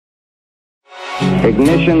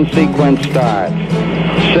Ignition sequence start.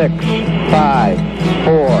 6, 5,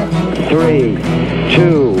 4, 3,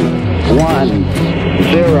 2, 1,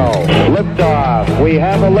 0. Liftoff. We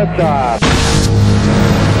have a liftoff.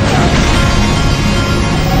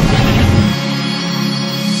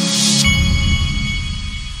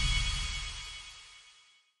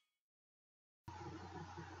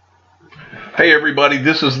 Hey everybody,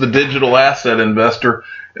 this is the Digital Asset Investor,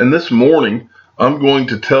 and this morning I'm going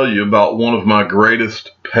to tell you about one of my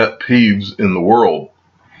greatest pet peeves in the world,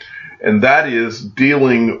 and that is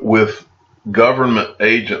dealing with government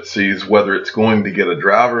agencies, whether it's going to get a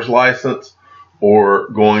driver's license or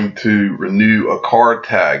going to renew a car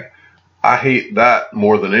tag. I hate that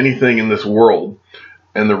more than anything in this world,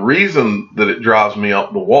 and the reason that it drives me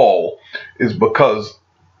up the wall is because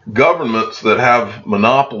governments that have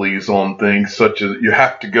monopolies on things, such as you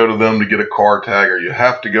have to go to them to get a car tag or you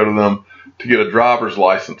have to go to them to get a driver's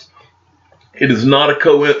license, it is not a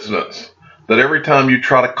coincidence that every time you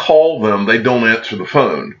try to call them, they don't answer the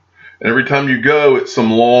phone. And every time you go, it's some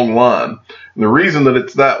long line. And the reason that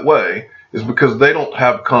it's that way is because they don't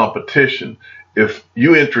have competition. If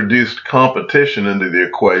you introduced competition into the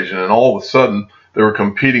equation and all of a sudden they were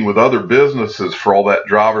competing with other businesses for all that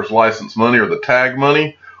driver's license money or the tag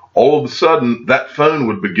money, all of a sudden that phone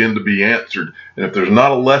would begin to be answered. And if there's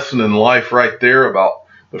not a lesson in life right there about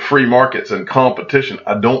the free markets and competition,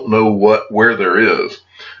 I don't know where there is.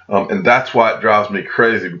 And that's why it drives me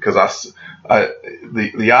crazy, because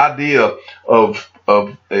the idea of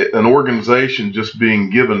an organization just being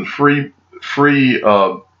given free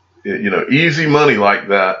easy money like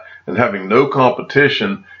that and having no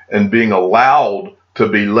competition and being allowed to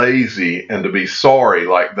be lazy and to be sorry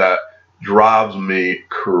like that drives me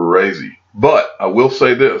crazy. But I will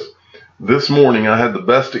say this morning I had the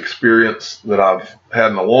best experience that I've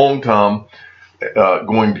had in a long time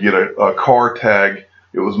going to get a car tag.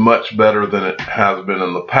 It was much better than it has been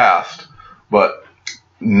in the past, but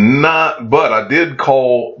I did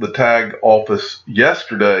call the tag office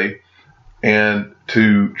yesterday and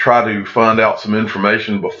to try to find out some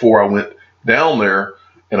information before I went down there,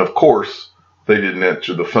 and of course they didn't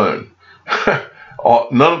answer the phone.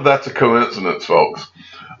 None of that's a coincidence, folks.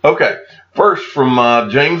 Okay, first from my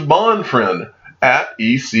James Bond friend at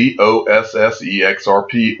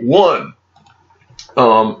ECOSSEXRP1.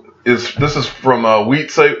 This is from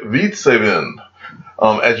Wietsavin.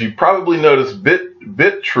 As you probably noticed,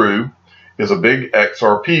 BitTrue is a big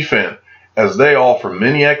XRP fan. As they offer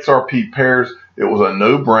many XRP pairs, it was a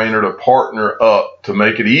no-brainer to partner up to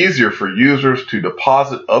make it easier for users to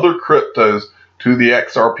deposit other cryptos to the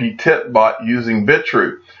XRP tip bot using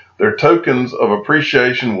BitTrue. Their tokens of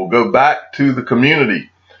appreciation will go back to the community.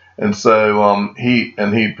 And so he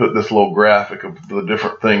put this little graphic of the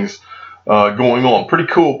different things going on. Pretty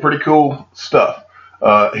cool stuff.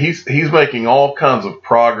 He's making all kinds of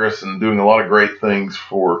progress and doing a lot of great things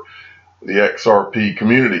for the XRP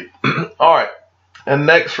community. All right. And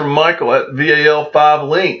next from Michael at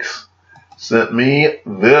VAL5Links sent me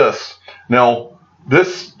this. Now,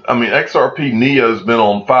 XRP Neo's been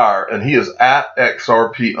on fire, and he is at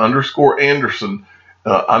XRP_Anderson.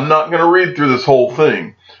 I'm not going to read through this whole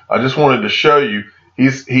thing. I just wanted to show you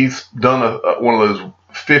he's done one of those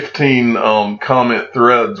 15 comment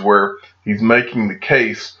threads where he's making the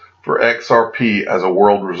case for XRP as a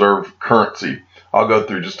world reserve currency. I'll go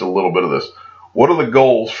through just a little bit of this. What are the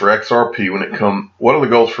goals for XRP what are the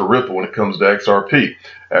goals for Ripple when it comes to XRP?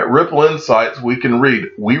 At Ripple Insights, we can read,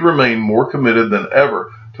 we remain more committed than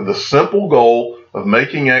ever to the simple goal of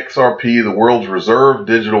making XRP the world's reserve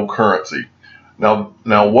digital currency. Now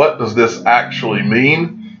what does this actually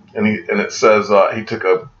mean? And it says, he took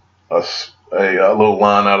a little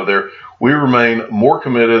line out of there. We remain more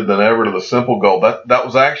committed than ever to the simple goal. That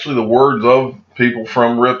was actually the words of people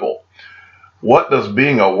from Ripple. What does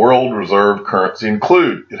being a world reserve currency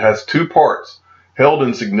include? It has two parts: held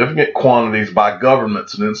in significant quantities by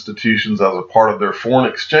governments and institutions as a part of their foreign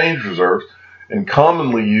exchange reserves, and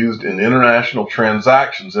commonly used in international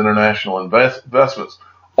transactions, international investments,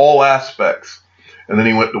 all aspects. And then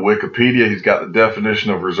he went to Wikipedia. He's got the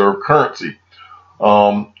definition of reserve currency.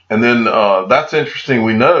 And then that's interesting.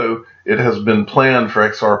 We know it has been planned for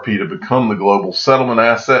XRP to become the global settlement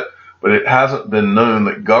asset, but it hasn't been known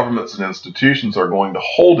that governments and institutions are going to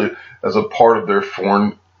hold it as a part of their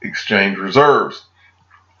foreign exchange reserves.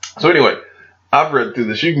 So anyway, I've read through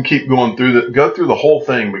this. You can keep going through go through the whole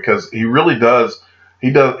thing, because he really does. He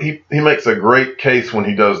makes a great case when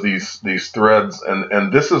he does these threads,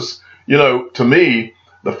 and this is, to me,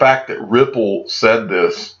 the fact that Ripple said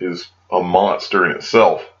this is a monster in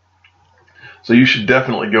itself. So you should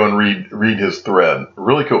definitely go and read his thread.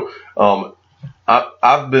 Really cool.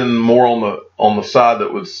 I've been more on the side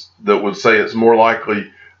that would say it's more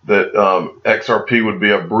likely that XRP would be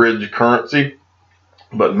a bridge currency,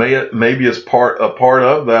 but maybe as a part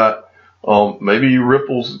of that, maybe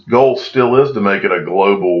Ripple's goal still is to make it a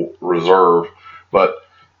global reserve, but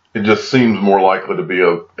it just seems more likely to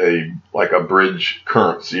be like a bridge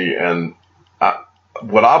currency. And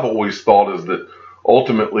what I've always thought is that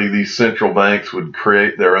ultimately these central banks would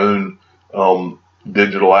create their own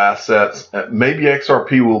digital assets. Maybe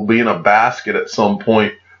XRP will be in a basket at some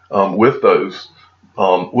point with those.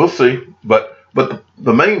 We'll see. But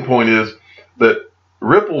the main point is that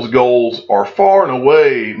Ripple's goals are far and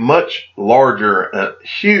away much larger and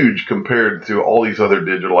huge compared to all these other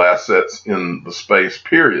digital assets in the space,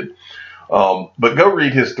 period. But go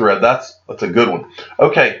read his thread. That's a good one.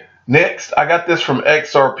 Okay, next, I got this from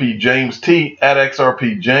XRP James T at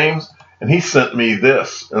XRP James, and he sent me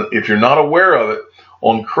this. If you're not aware of it,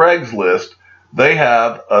 on Craigslist, they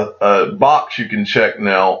have a box you can check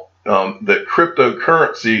now that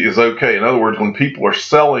cryptocurrency is okay. In other words, when people are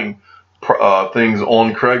selling things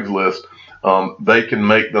on Craigslist, they can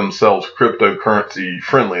make themselves cryptocurrency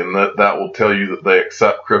friendly, and that will tell you that they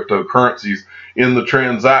accept cryptocurrencies in the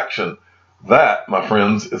transaction. That, my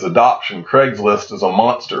friends, is adoption. Craigslist is a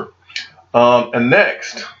monster. And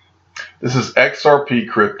next, this is XRP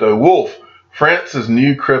Crypto Wolf. France's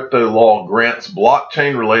new crypto law grants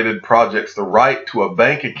blockchain-related projects the right to a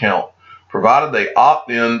bank account, provided they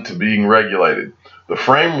opt in to being regulated. The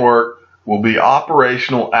framework will be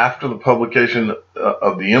operational after the publication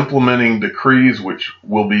of the implementing decrees, which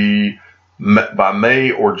will be by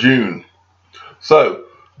May or June. So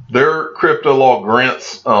their crypto law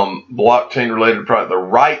grants blockchain-related projects the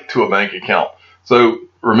right to a bank account. So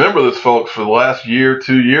remember this, folks, for the last year,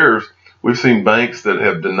 2 years, we've seen banks that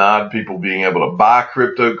have denied people being able to buy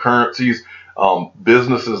cryptocurrencies,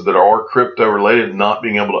 businesses that are crypto-related not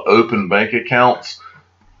being able to open bank accounts.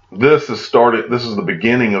 This is the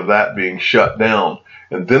beginning of that being shut down.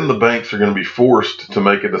 And then the banks are going to be forced to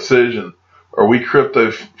make a decision. Are we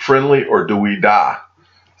crypto friendly or do we die?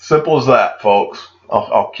 Simple as that, folks.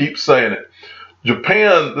 I'll keep saying it.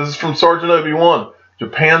 Japan, this is from Sergeant Obi-Wan.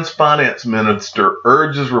 Japan's finance minister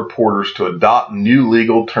urges reporters to adopt new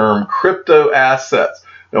legal term crypto assets.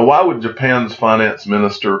 Now, why would Japan's finance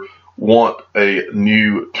minister want a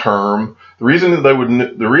new term? The reason they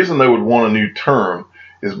would want a new term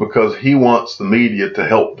is because he wants the media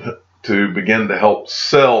to begin to help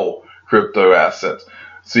sell crypto assets.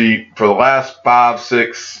 See, for the last 5,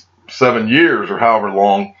 6, 7 years or however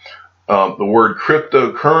long, the word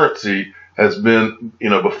cryptocurrency has been,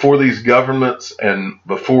 before these governments and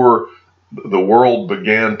before the world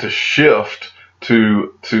began to shift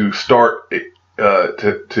to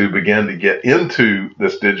begin to get into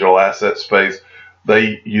this digital asset space,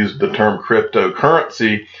 they used the term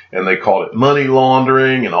cryptocurrency and they called it money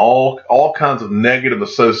laundering and all kinds of negative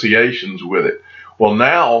associations with it. Well,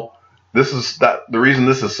 now the reason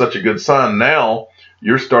this is such a good sign. Now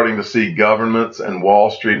you're starting to see governments and Wall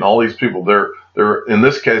Street and all these people, they're in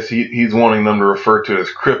this case, he's wanting them to refer to it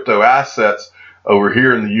as crypto assets. Over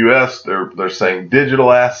here in the US, they're saying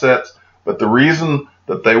digital assets. But the reason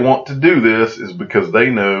that they want to do this is because they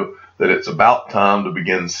know that it's about time to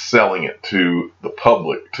begin selling it to the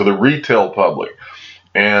public, to the retail public.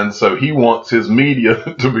 And so he wants his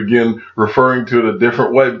media to begin referring to it a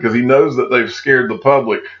different way because he knows that they've scared the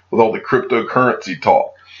public with all the cryptocurrency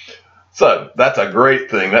talk. So that's a great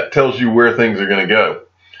thing. That tells you where things are going to go.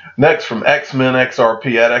 Next, from X-Men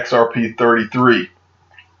XRP at XRP33,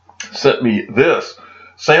 sent me this.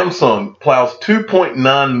 Samsung plows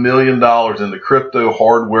 $2.9 million into crypto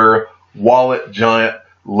hardware wallet giant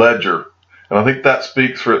Ledger. And I think that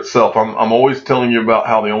speaks for itself. I'm always telling you about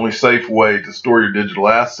how the only safe way to store your digital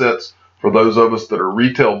assets for those of us that are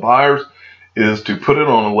retail buyers is to put it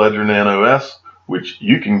on a Ledger Nano S, which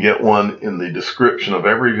you can get one in the description of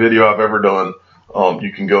every video I've ever done.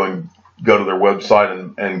 You can go to their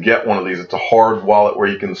website and get one of these. It's a hard wallet where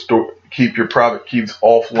you can keep your private keys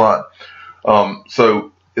offline.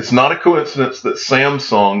 So it's not a coincidence that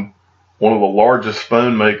Samsung, one of the largest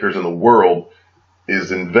phone makers in the world,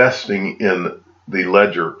 is investing in the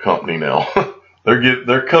Ledger company now.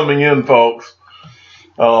 They're coming in, folks.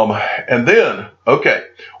 And then, okay,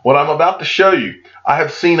 what I'm about to show you, I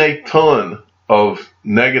have seen a ton of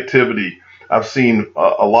negativity. I've seen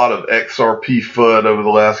a lot of XRP FUD over the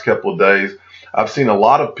last couple of days. I've seen a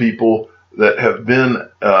lot of people that have been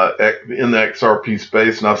in the XRP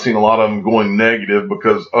space, and I've seen a lot of them going negative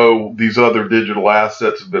because, these other digital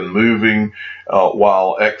assets have been moving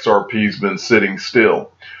while XRP's been sitting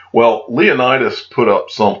still. Well, Leonidas put up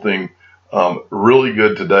something really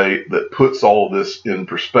good today that puts all of this in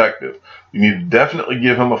perspective. You need to definitely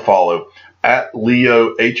give him a follow at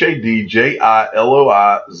Leo,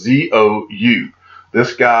 HADJILOIZOU.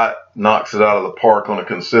 This guy knocks it out of the park on a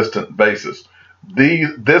consistent basis.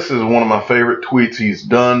 This is one of my favorite tweets he's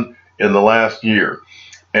done in the last year.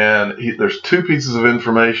 And there's two pieces of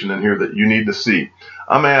information in here that you need to see.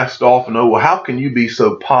 I'm asked often, oh, well, how can you be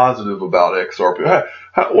so positive about XRP?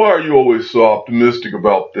 Why are you always so optimistic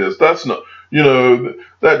about this? That's not,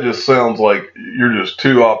 that just sounds like you're just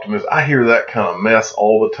too optimistic. I hear that kind of mess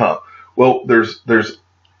all the time. Well, there's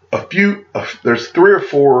 3 or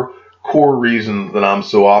 4 core reasons that I'm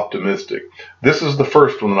so optimistic. This is the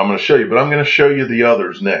first one that I'm going to show you, but I'm going to show you the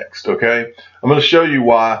others next, okay? I'm going to show you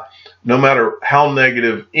why no matter how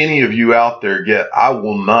negative any of you out there get, I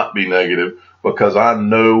will not be negative because I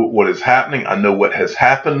know what is happening, I know what has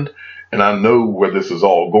happened, and I know where this is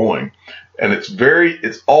all going. And it's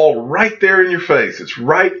all right there in your face. It's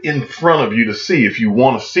right in front of you to see if you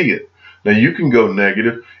want to see it. Now you can go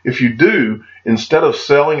negative. If you do, instead of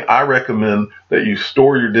selling, I recommend that you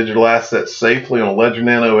store your digital assets safely on a Ledger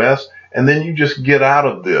Nano S, and then you just get out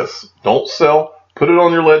of this. Don't sell, put it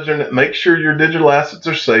on your Ledger, make sure your digital assets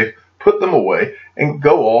are safe, put them away, and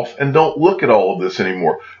go off and don't look at all of this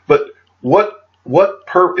anymore. But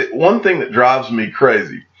one thing that drives me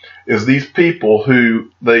crazy is these people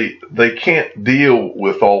who they can't deal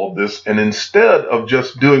with all of this, and instead of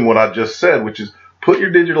just doing what I just said, which is put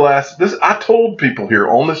your digital assets, I told people here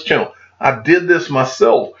on this channel, I did this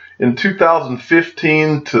myself in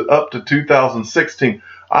 2015 to up to 2016.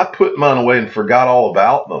 I put mine away and forgot all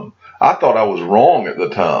about them. I thought I was wrong at the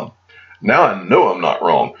time. Now I know I'm not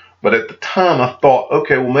wrong. But at the time I thought,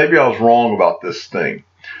 okay, well maybe I was wrong about this thing.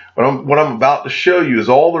 But what I'm about to show you is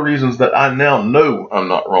all the reasons that I now know I'm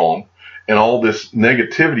not wrong, and all this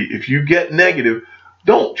negativity. If you get negative,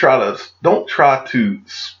 don't try to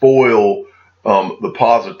spoil the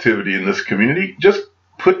positivity in this community. Just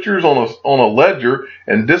put yours on a ledger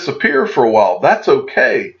and disappear for a while. That's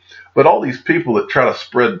okay. But all these people that try to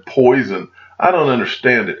spread poison, I don't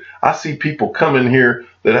understand it. I see people come in here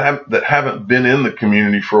that haven't been in the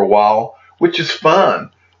community for a while, which is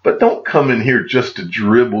fine. But don't come in here just to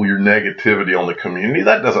dribble your negativity on the community.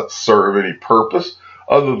 That doesn't serve any purpose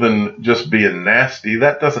other than just being nasty.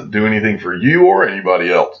 That doesn't do anything for you or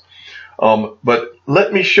anybody else. But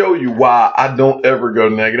let me show you why I don't ever go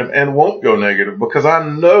negative and won't go negative, because I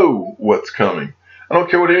know what's coming. I don't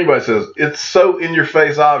care what anybody says. It's so in your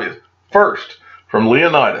face obvious. First, from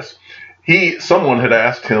Leonidas, someone had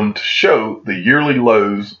asked him to show the yearly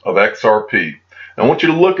lows of XRP. I want you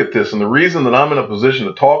to look at this, and the reason that I'm in a position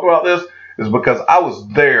to talk about this is because I was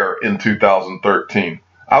there in 2013.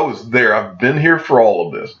 I was there. I've been here for all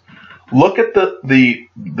of this. Look at the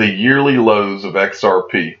yearly lows of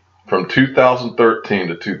XRP from 2013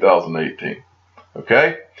 to 2018.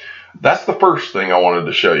 Okay? That's the first thing I wanted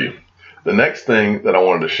to show you. The next thing that I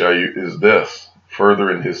wanted to show you is this,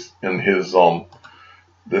 further in his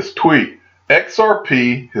this tweet.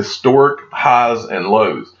 XRP historic highs and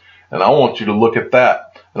lows. And I want you to look at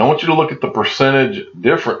that. And I want you to look at the percentage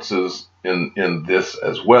differences in this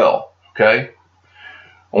as well. Okay?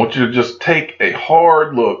 I want you to just take a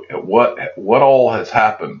hard look at what all has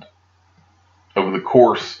happened over the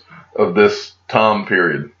course of this time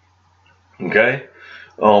period. Okay?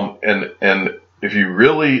 And if you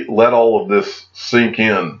really let all of this sink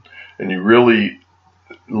in and you really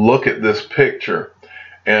look at this picture,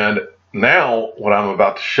 and now what I'm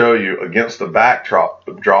about to show you against the backdrop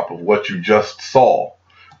of what you just saw,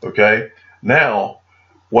 okay? Now,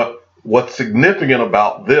 what's significant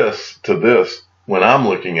about this when I'm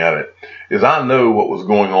looking at it is I know what was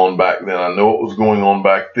going on back then. I know what was going on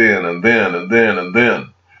back then and then and then and then.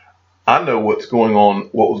 I know what was going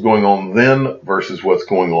on then versus what's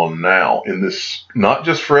going on now in this, not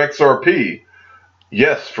just for XRP,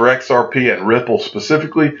 yes, for XRP and Ripple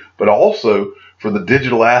specifically, but also for the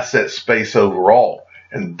digital asset space overall.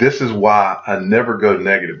 And this is why I never go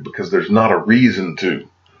negative, because there's not a reason to.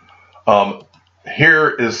 Here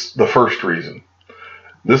is the first reason.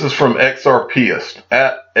 This is from XRPist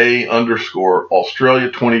at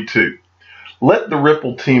 @A_Australia22. Let the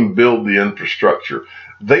Ripple team build the infrastructure.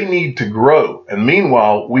 They need to grow. And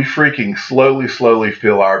meanwhile, we freaking slowly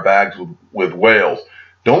fill our bags with whales.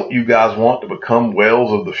 Don't you guys want to become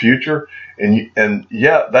whales of the future? And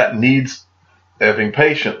yeah, that needs having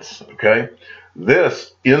patience, okay?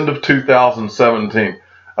 This, end of 2017,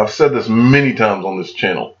 I've said this many times on this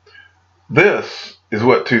channel. This is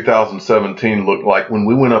what 2017 looked like when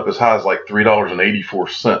we went up as high as like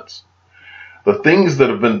 $3.84. The things that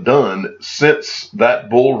have been done since that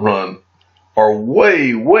bull run are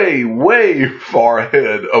way, way, way far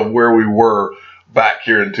ahead of where we were back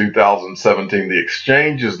here in 2017. The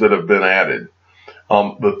exchanges that have been added,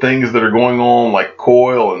 the things that are going on like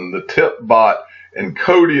Coil and the Tip Bot and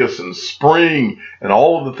Codius and Spring and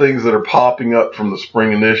all of the things that are popping up from the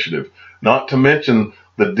Spring Initiative, not to mention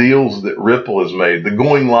the deals that Ripple has made, the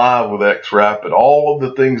going live with XRP, all of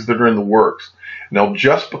the things that are in the works. Now,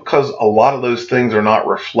 just because a lot of those things are not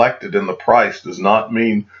reflected in the price does not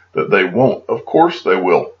mean that they won't. Of course they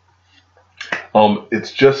will.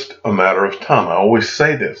 It's just a matter of time. I always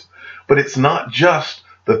say this, but it's not just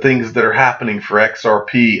the things that are happening for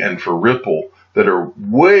XRP and for Ripple that are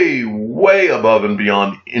way, way above and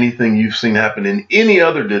beyond anything you've seen happen in any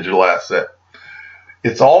other digital asset.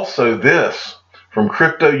 It's also this from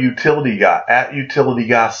Crypto Utility Guy at Utility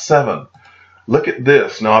Guy 7. Look at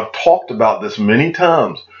this. Now, I've talked about this many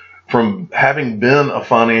times from having been a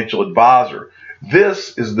financial advisor.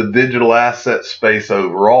 This is the digital asset space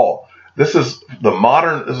overall. This is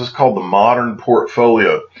called the modern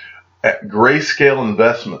portfolio. At Grayscale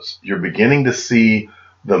Investments, you're beginning to see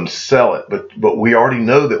them sell it, but we already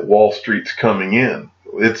know that Wall Street's coming in.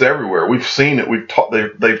 It's everywhere. We've seen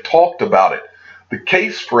it. They've talked about it. The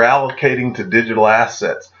case for allocating to digital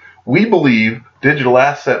assets. We believe digital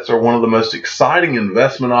assets are one of the most exciting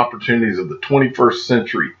investment opportunities of the 21st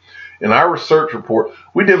century. In our research report,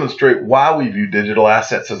 we demonstrate why we view digital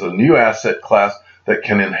assets as a new asset class that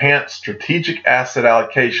can enhance strategic asset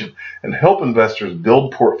allocation and help investors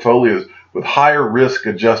build portfolios with higher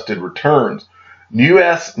risk-adjusted returns. New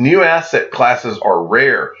asset classes are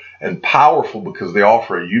rare and powerful because they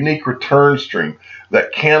offer a unique return stream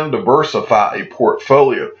that can diversify a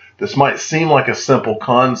portfolio. This might seem like a simple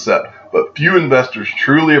concept, but few investors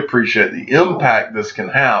truly appreciate the impact this can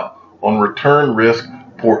have on return risk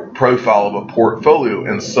profile of a portfolio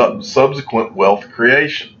and subsequent wealth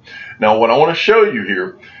creation. Now, what I want to show you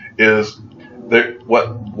here is that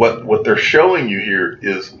what they're showing you here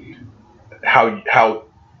is how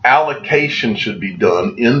allocation should be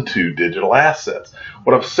done into digital assets.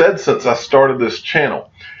 What I've said since I started this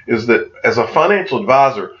channel is that as a financial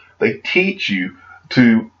advisor, they teach you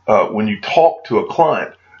to when you talk to a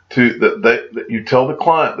client, that you tell the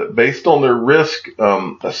client that based on their risk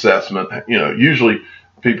assessment, usually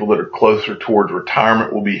people that are closer towards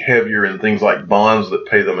retirement will be heavier in things like bonds that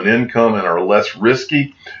pay them an income and are less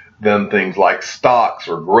risky than things like stocks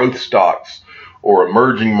or growth stocks or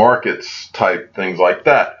emerging markets type things like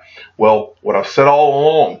that. Well, what I've said all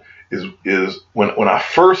along is when I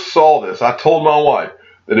first saw this, I told my wife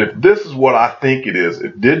that if this is what I think it is,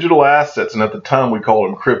 if digital assets, and at the time we called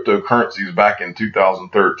them cryptocurrencies back in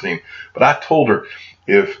 2013, but I told her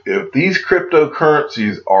if these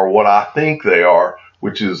cryptocurrencies are what I think they are,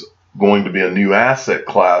 which is going to be a new asset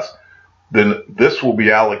class, then this will be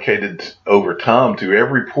allocated over time to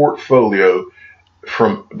every portfolio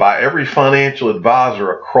by every financial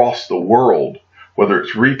advisor across the world, whether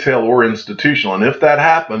it's retail or institutional. And if that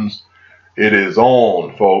happens, it is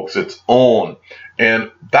on, folks. It's on.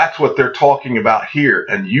 And that's what they're talking about here.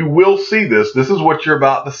 And you will see this. This is what you're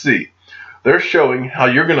about to see. They're showing how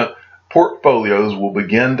portfolios will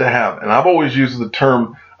begin to have, and I've always used the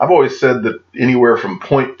term, I've always said that anywhere from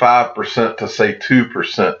 0.5% to say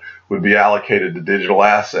 2% would be allocated to digital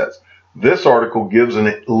assets. This article gives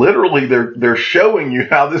literally they're showing you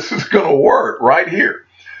how this is going to work right here.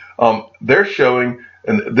 They're showing,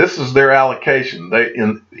 and this is their allocation. They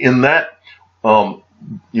in that 1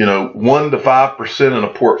 to 5% in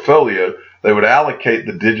a portfolio, they would allocate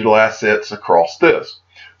the digital assets across this.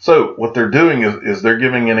 So what they're doing is they're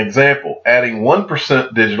giving an example, adding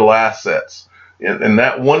 1% digital assets. And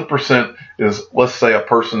that 1% is, let's say a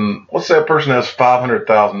person has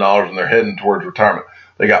 $500,000 and they're heading towards retirement.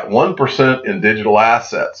 They got 1% in digital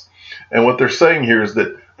assets. And what they're saying here is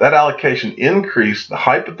that allocation increased the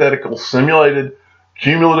hypothetical simulated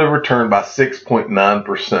cumulative return by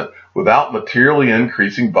 6.9% without materially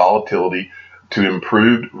increasing volatility to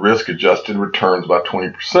improved risk-adjusted returns by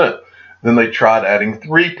 20%. Then they tried adding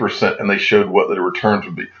 3% and they showed what the returns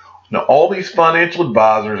would be. Now, all these financial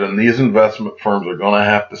advisors and these investment firms are going to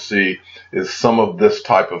have to see is some of this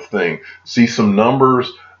type of thing. See some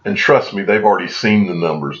numbers, and trust me, they've already seen the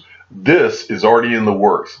numbers. This is already in the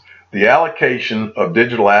works. The allocation of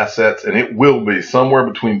digital assets, and it will be somewhere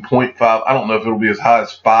between 0.5, I don't know if it'll be as high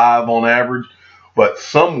as 5 on average, but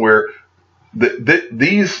somewhere,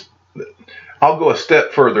 I'll go a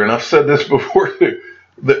step further, and I've said this before too,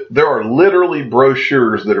 there are literally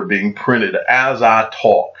brochures that are being printed as I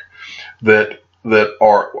talk that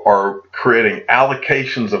are creating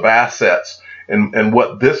allocations of assets. And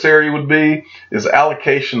what this area would be is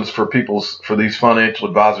allocations for these financial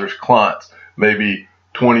advisors' clients. maybe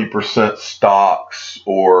 20% stocks,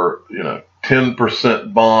 or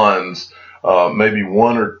 10% bonds, maybe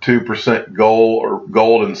 1 or 2%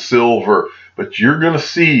 gold and silver. But you're going to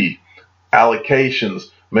see allocations,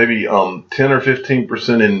 maybe 10 or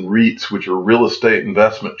 15% in REITs, which are real estate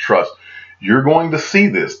investment trusts. You're going to see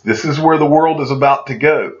this. This is where the world is about to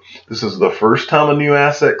go. This is the first time a new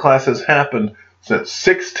asset class has happened since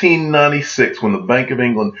 1696, when the Bank of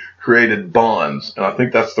England created bonds. And I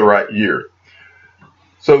think that's the right year.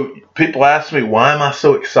 So people ask me, why am I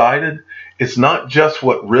so excited? It's not just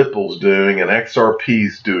what Ripple's doing and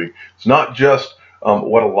XRP's doing. It's not just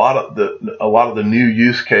what a lot of the new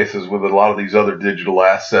use cases with a lot of these other digital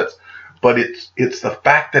assets, but it's the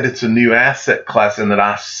fact that it's a new asset class, and that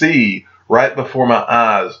I see right before my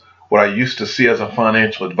eyes what I used to see as a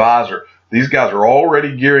financial advisor. These guys are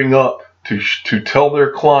already gearing up to tell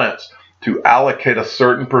their clients to allocate a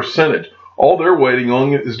certain percentage. All they're waiting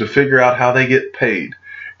on is to figure out how they get paid.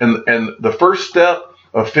 And the first step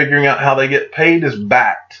of figuring out how they get paid is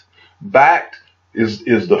Bakkt. Bakkt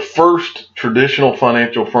is the first traditional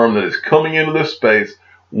financial firm that is coming into this space.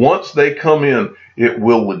 Once they come in, it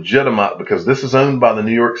will legitimize, because this is owned by the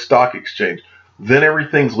New York Stock Exchange. Then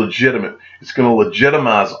everything's legitimate. It's going to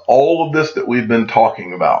legitimize all of this that we've been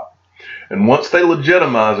talking about. And once they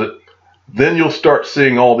legitimize it, then you'll start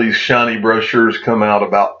seeing all these shiny brochures come out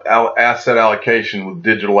about asset allocation with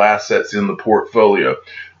digital assets in the portfolio.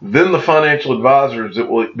 Then the financial advisors, it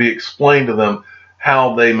will be explained to them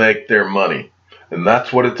how they make their money. And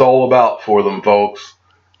that's what it's all about for them, folks.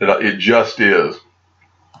 It just is.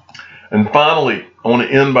 And finally, I want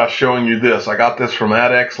to end by showing you this. I got this from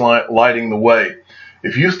AdX Lighting the Way.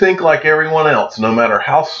 If you think like everyone else, no matter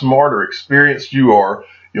how smart or experienced you are,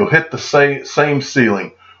 you'll hit the same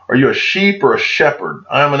ceiling. Are you a sheep or a shepherd?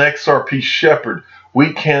 I'm an XRP shepherd.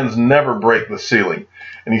 Weekends never break the ceiling.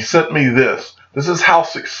 And he sent me this. This is how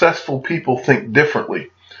successful people think differently.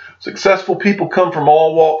 Successful people come from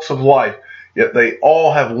all walks of life, yet they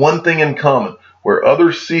all have one thing in common. Where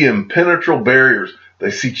others see impenetrable barriers,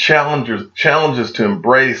 they see challenges to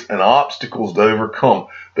embrace and obstacles to overcome.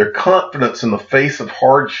 Their confidence in the face of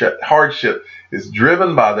hardship is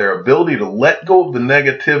driven by their ability to let go of the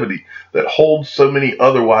negativity that holds so many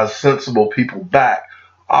otherwise sensible people back.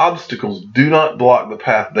 Obstacles do not block the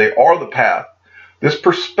path. They are the path. This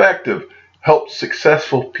perspective helps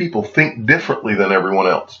successful people think differently than everyone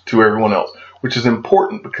else, which is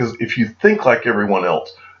important, because if you think like everyone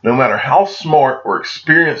else, no matter how smart or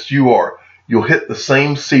experienced you are, you'll hit the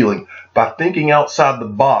same ceiling. By thinking outside the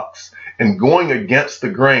box and going against the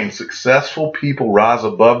grain, successful people rise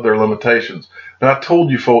above their limitations. Now, I told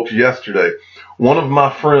you folks yesterday, one of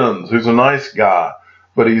my friends, who's a nice guy,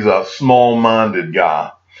 but he's a small-minded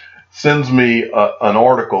guy, sends me an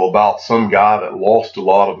article about some guy that lost a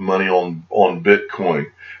lot of money on Bitcoin.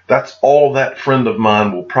 That's all that friend of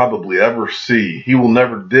mine will probably ever see. He will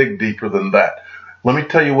never dig deeper than that. Let me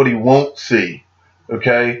tell you what he won't see,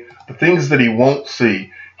 okay? The things that he won't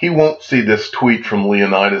see this tweet from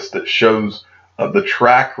Leonidas that shows the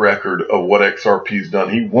track record of what XRP's done.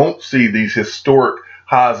 He won't see these historic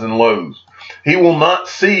highs and lows. He will not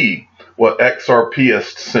see what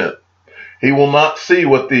XRPist sent. He will not see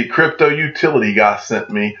what the crypto utility guy sent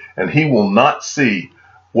me, and he will not see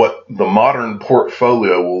what the modern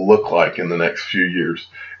portfolio will look like in the next few years.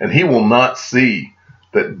 And he will not see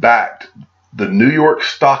that Bakkt, the New York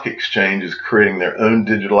Stock Exchange, is creating their own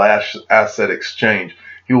digital asset exchange.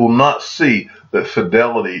 He will not see that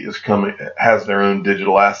Fidelity has their own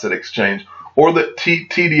digital asset exchange, or that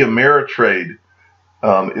TD Ameritrade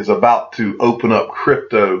is about to open up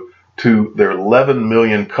crypto to their 11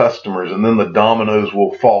 million customers, and then the dominoes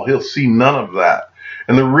will fall. He'll see none of that.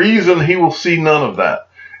 And the reason he will see none of that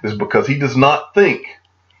is because he does not think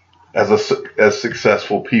as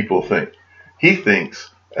successful people think. He thinks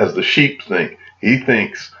as the sheep think. He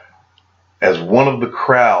thinks as one of the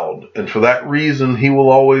crowd, and for that reason he will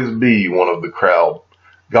always be one of the crowd.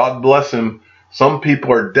 God bless him. Some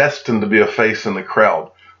people are destined to be a face in the crowd.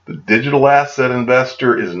 The digital asset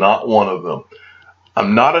investor is not one of them.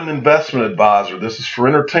 I'm not an investment advisor. This is for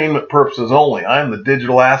entertainment purposes only. I am the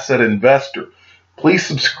digital asset investor. Please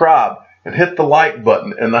subscribe and hit the like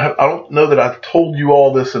button. And I don't know that I've told you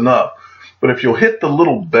all this enough, but if you'll hit the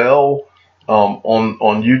little bell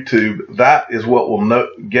on YouTube, that is what will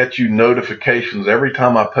get you notifications every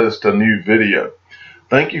time I post a new video.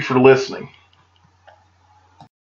 Thank you for listening.